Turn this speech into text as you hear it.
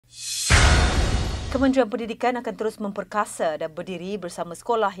Kementerian Pendidikan akan terus memperkasa dan berdiri bersama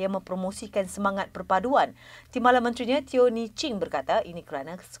sekolah yang mempromosikan semangat perpaduan. Timbalan Menterinya Teo Ni Ching berkata ini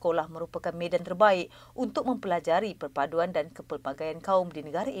kerana sekolah merupakan medan terbaik untuk mempelajari perpaduan dan kepelbagaian kaum di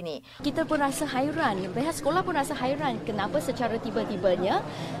negara ini. Kita pun rasa hairan, pihak sekolah pun rasa hairan kenapa secara tiba-tibanya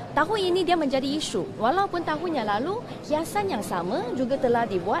tahun ini dia menjadi isu. Walaupun tahun yang lalu hiasan yang sama juga telah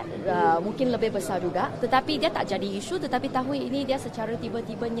dibuat, mungkin lebih besar juga, tetapi dia tak jadi isu, tetapi tahun ini dia secara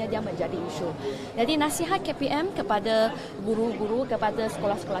tiba-tibanya dia menjadi isu. Jadi nasihat KPM kepada guru-guru, kepada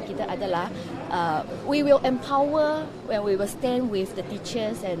sekolah-sekolah kita adalah we will empower when we will stand with the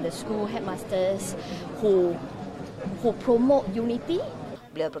teachers and the school headmasters who promote unity.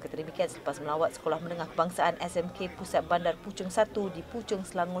 Beliau berkata demikian selepas melawat Sekolah Menengah Kebangsaan SMK Pusat Bandar Puchong 1 di Puchong,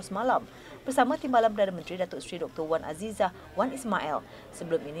 Selangor semalam bersama Timbalan Perdana Menteri Datuk Seri Dr. Wan Azizah Wan Ismail.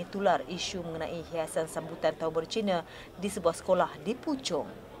 Sebelum ini tular isu mengenai hiasan sambutan Tahun Baru Cina di sebuah sekolah di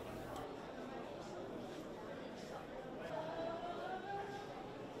Puchong.